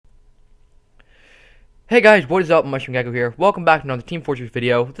Hey guys, what is up? Mushroom Gecko here. Welcome back to another Team Fortress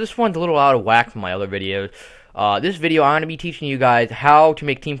video. This one's a little out of whack from my other videos. This video, I'm going to be teaching you guys how to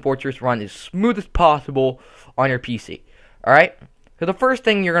make Team Fortress run as smooth as possible on your PC. Alright? So the first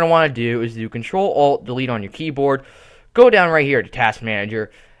thing you're going to want to do is do Ctrl-Alt-Delete on your keyboard. Go down right here to Task Manager,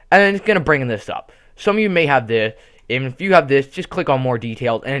 and then it's going to bring this up. Some of you may have this, and if you have this, just click on More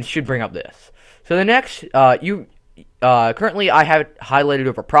Details, and it should bring up this. So the next, currently I have it highlighted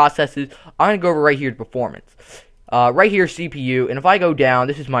over processes. I'm going to go over right here to performance. Right here CPU, and if I go down,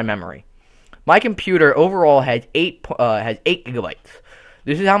 this is my memory. My computer overall has 8 gigabytes.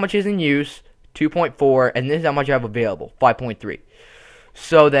 This is how much is in use, 2.4, and this is how much I have available, 5.3.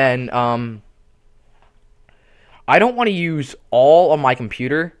 So then, I don't want to use all of my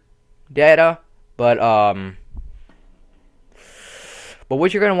computer data, but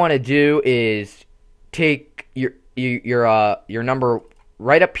what you're going to want to do is take your number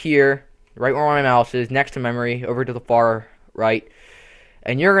right up here, right where my mouse is, next to memory, over to the far right,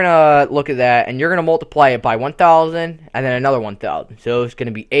 and you're gonna look at that, and you're gonna multiply it by 1,000, and then another 1,000. So it's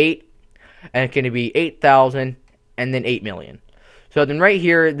gonna be 8, and it's gonna be 8,000, and then 8 million. So then right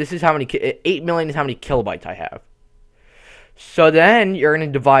here, this is how many 8 million is how many kilobytes I have. So then you're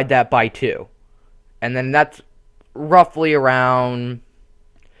gonna divide that by 2, and then that's roughly around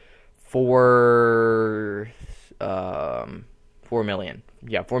 4 million.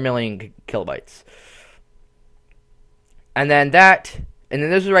 Yeah, 4 million kilobytes. And then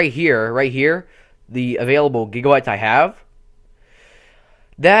this is right here, the available gigabytes I have.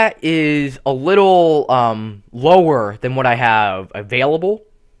 That is a little lower than what I have available.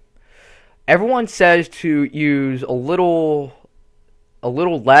 Everyone says to use a little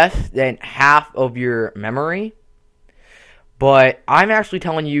less than half of your memory. But I'm actually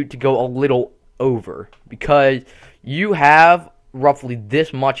telling you to go a little over, because you have roughly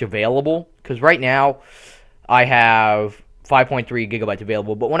this much available. Because right now I have 5.3 gigabytes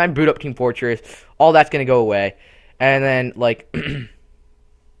available, but when I boot up Team Fortress, all that's going to go away. And then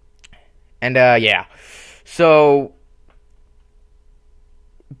yeah. So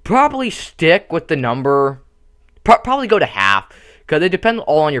probably stick with the number, probably go to half, because it depends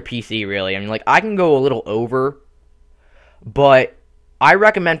all on your PC really. I mean, I can go a little over, but I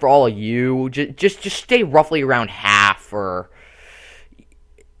recommend for all of you, just stay roughly around half, or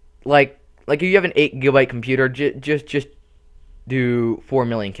like if you have an 8 gigabyte computer, just do 4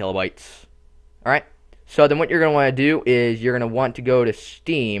 million kilobytes. All right. So then what you're gonna want to do is you're gonna want to go to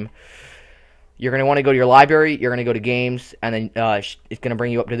Steam. You're gonna want to go to your library. You're gonna go to Games, and then it's gonna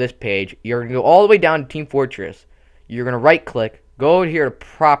bring you up to this page. You're gonna go all the way down to Team Fortress. You're gonna right click, go over here to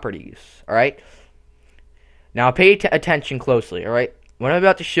Properties. All right. Now pay attention closely. All right. What I'm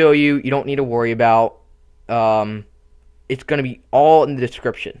about to show you, you don't need to worry about. It's going to be all in the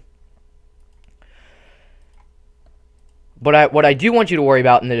description. But what I do want you to worry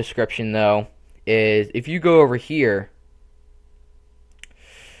about in the description, though, is if you go over here,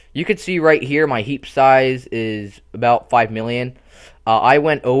 you can see right here my heap size is about 5 million. I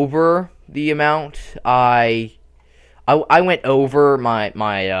went over the amount. I went over my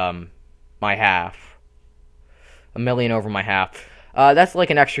half. 1 million over my half. That's like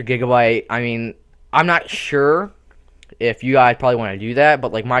an extra gigabyte. I mean, I'm not sure if you guys probably want to do that,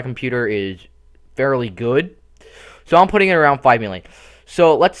 but my computer is fairly good, so I'm putting it around 5 million.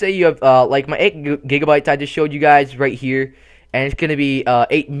 So let's say you have my 8 gigabytes I just showed you guys right here, and it's gonna be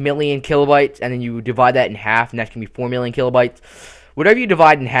 8 million kilobytes, and then you divide that in half, and that's gonna be 4 million kilobytes. Whatever you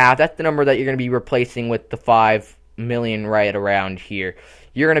divide in half, that's the number that you're gonna be replacing with the 5 million right around here.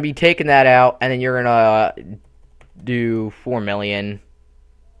 You're gonna be taking that out, and then you're gonna do 4 million.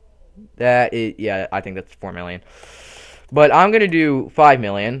 That is, yeah, I think that's 4 million. But I'm gonna do 5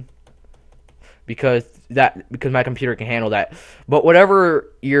 million because my computer can handle that. But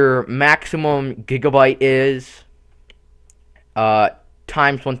whatever your maximum gigabyte is,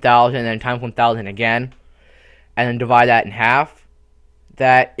 times 1,000 and then times 1,000 again, and then divide that in half.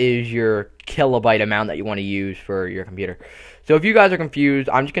 That is your kilobyte amount that you want to use for your computer. So if you guys are confused,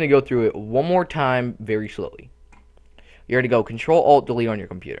 I'm just gonna go through it one more time very slowly. You're going to go Control-Alt-Delete on your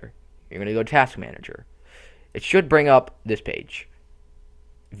computer. You're going to go Task Manager. It should bring up this page.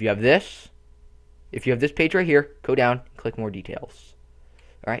 If you have this page right here, go down, click More Details.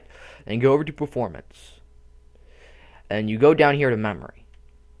 All right? Then go over to Performance. And you go down here to Memory.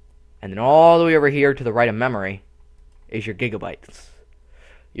 And then all the way over here to the right of Memory is your gigabytes.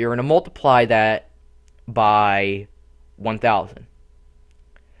 You're going to multiply that by 1,000.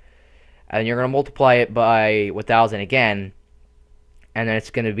 And you're going to multiply it by 1,000 again, and then it's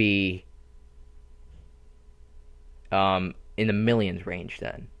going to be in the millions range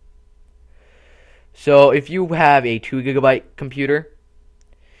then. So if you have a 2 gigabyte computer,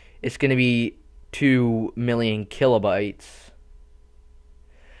 it's going to be 2 million kilobytes.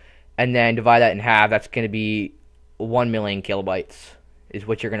 And then divide that in half, that's going to be 1 million kilobytes is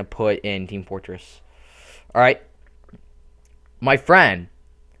what you're going to put in Team Fortress. Alright. My friend.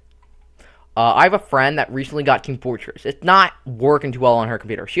 I have a friend that recently got Team Fortress. It's not working too well on her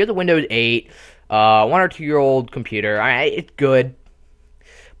computer. She has a Windows 8, 1 or 2 year old computer. It's good.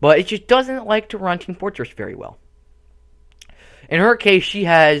 But it just doesn't like to run Team Fortress very well. In her case, she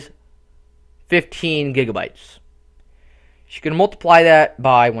has 15 gigabytes. She's going to multiply that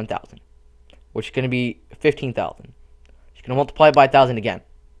by 1,000, which is going to be 15,000. She's going to multiply it by 1,000 again.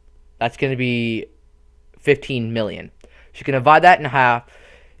 That's going to be 15 million. She's going to divide that in half,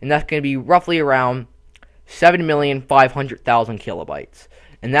 and that's going to be roughly around 7,500,000 kilobytes.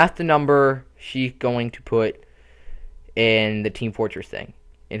 And that's the number she's going to put in the Team Fortress thing.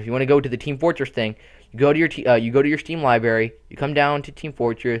 And if you want to go to the Team Fortress thing, you go to your Steam library, you come down to Team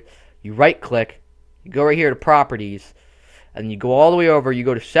Fortress, you right-click, you go right here to Properties, and you go all the way over, you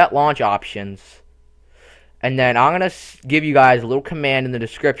go to Set Launch Options, and then I'm going to give you guys a little command in the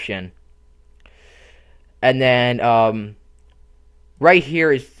description. And then right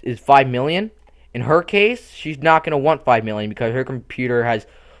here is 5 million. In her case, she's not going to want 5 million because her computer has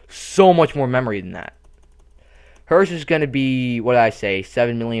so much more memory than that. Hers is going to be, what did I say,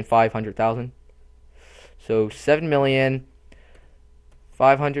 7,500,000. So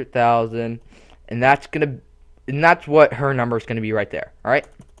 7,500,000, and that's what her number is going to be right there. All right.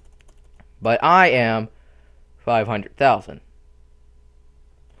 But I am 500,000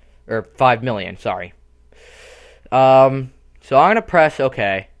 or 5 million. Sorry. So I'm going to press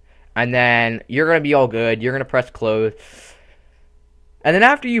OK, and then you're going to be all good. You're going to press close. And then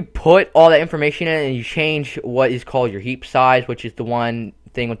after you put all that information in and you change what is called your heap size, which is the one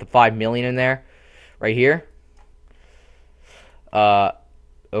thing with the 5 million in there, right here.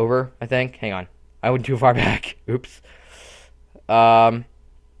 Over, I think. Hang on. I went too far back. Oops.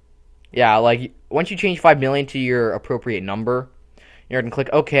 Yeah, like, once you change 5 million to your appropriate number, you're going to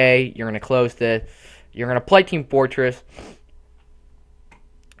click OK. You're going to close this. You're going to play Team Fortress.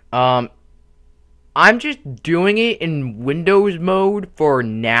 I'm just doing it in Windows mode for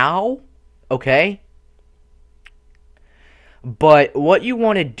now, okay? But what you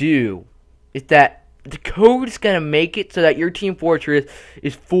want to do is that the code is going to make it so that your Team Fortress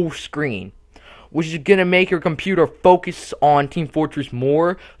is full screen, which is going to make your computer focus on Team Fortress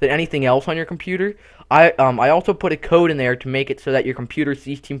more than anything else on your computer. I also put a code in there to make it so that your computer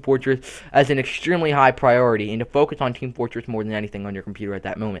sees Team Fortress as an extremely high priority and to focus on Team Fortress more than anything on your computer at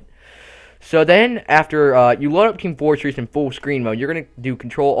that moment. So then, after you load up Team Fortress in full screen mode, you're going to do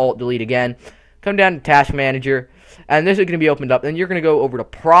Ctrl-Alt-Delete again, come down to Task Manager, and this is going to be opened up. Then you're going to go over to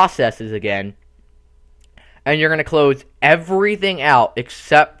Processes again, and you're going to close everything out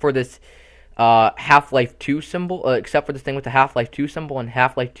except for this Half-Life 2 symbol, except for this thing with the Half-Life 2 symbol and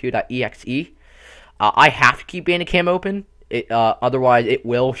Half-Life 2.exe. I have to keep Bandicam open, otherwise it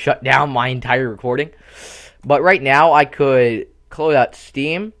will shut down my entire recording. But right now, I could close out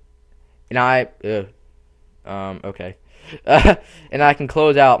Steam. And okay. And I can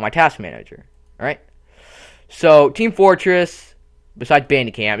close out my task manager. Alright? So, Team Fortress, besides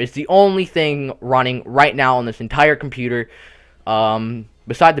Bandicam, is the only thing running right now on this entire computer.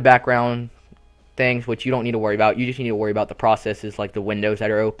 Beside the background things, which you don't need to worry about. You just need to worry about the processes, like the windows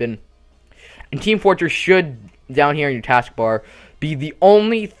that are open. And Team Fortress should, down here in your taskbar, be the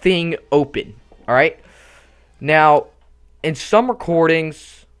only thing open. Alright? Now, in some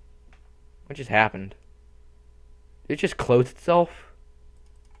recordings... What just happened? Did it just close itself?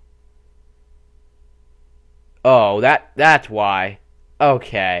 Oh, that's why.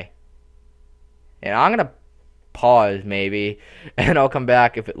 Okay. And I'm gonna pause maybe, and I'll come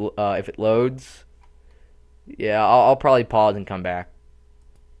back if it loads. Yeah, I'll probably pause and come back.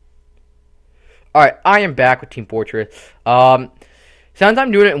 All right, I am back with Team Fortress. Since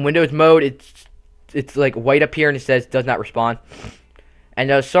I'm doing it in Windows mode, it's like white up here and it says does not respond.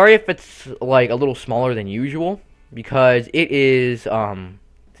 And sorry if it's like a little smaller than usual, because it is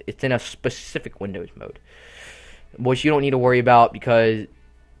it's in a specific Windows mode, which you don't need to worry about because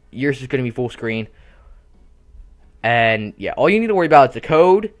yours is going to be full screen. And yeah, all you need to worry about is the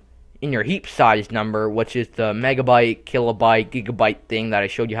code in your heap size number, which is the megabyte, kilobyte, gigabyte thing that I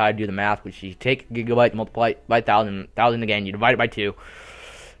showed you how to do the math, which you take a gigabyte, multiply it by 1,000 again, you divide it by 2,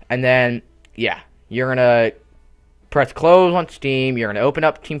 and then yeah, you're gonna press close on Steam. You're going to open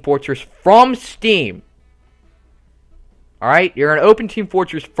up Team Fortress from Steam. Alright? You're going to open Team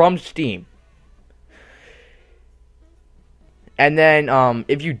Fortress from Steam. And then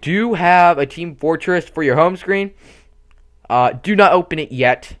if you do have a Team Fortress for your home screen, do not open it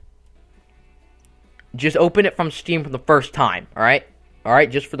yet. Just open it from Steam for the first time, alright? Alright,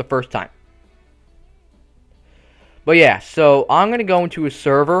 just for the first time. But yeah, so I'm going to go into a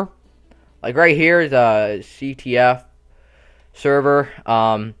server. Like right here is a CTF server.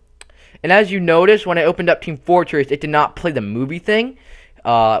 And as you notice, when I opened up Team Fortress, it did not play the movie thing.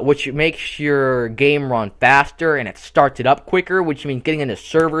 Which makes your game run faster, and it starts it up quicker, which means getting into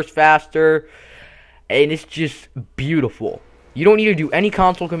servers faster. And it's just beautiful. You don't need to do any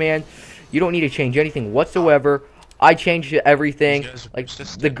console commands. You don't need to change anything whatsoever. I changed everything. Like,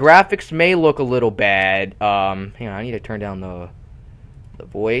 the graphics may look a little bad. Hang on, I need to turn down the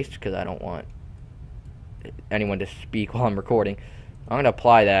voice because I don't want anyone to speak while I'm recording. I'm going to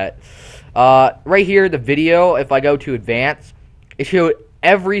apply that. Right here, the video, if I go to advanced, it showed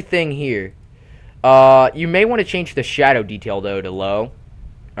everything here. You may want to change the shadow detail, though, to low.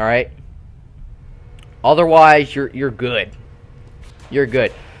 Alright? Otherwise, you're good. You're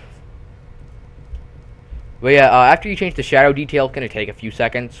good. But yeah, after you change the shadow detail, it's going to take a few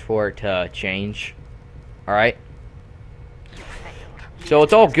seconds for it to change. Alright? So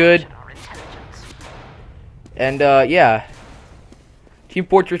it's all good. And, yeah. Team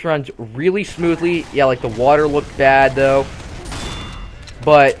Fortress runs really smoothly. Yeah, like the water looked bad, though.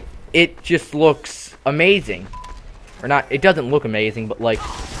 But it just looks amazing. Or not, it doesn't look amazing, but like...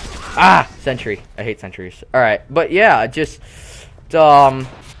 Sentry. I hate sentries. Alright, but yeah, just...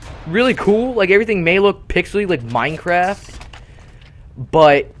 really cool. Like, everything may look pixely like Minecraft,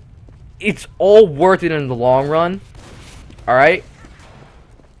 but it's all worth it in the long run. Alright?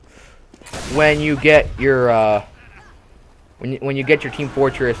 When you get your, when you get your Team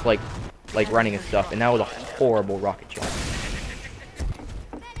Fortress, like running and stuff. And that was a horrible rocket jump.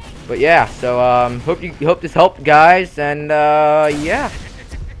 But yeah, so, hope this helped, guys, and, yeah.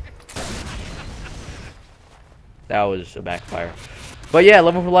 That was a backfire. But yeah,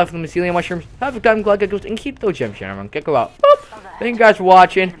 level for life with the mycelium mushrooms. Have a time, glad geckos, and keep those gem sharing. Gecko out. Boop. Thank you guys for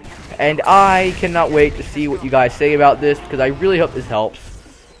watching, and I cannot wait to see what you guys say about this, because I really hope this helps.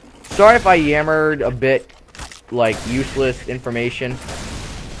 Sorry if I yammered a bit, like, useless information,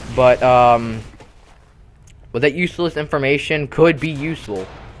 but that useless information could be useful.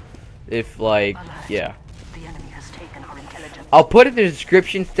 If, like, yeah. I'll put it in the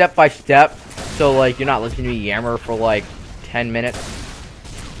description step by step, so, like, you're not listening to me yammer for, like, 10 minutes.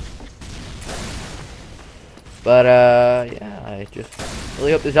 But, yeah, I just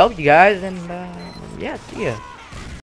really hope this helped you guys, and, yeah, see ya.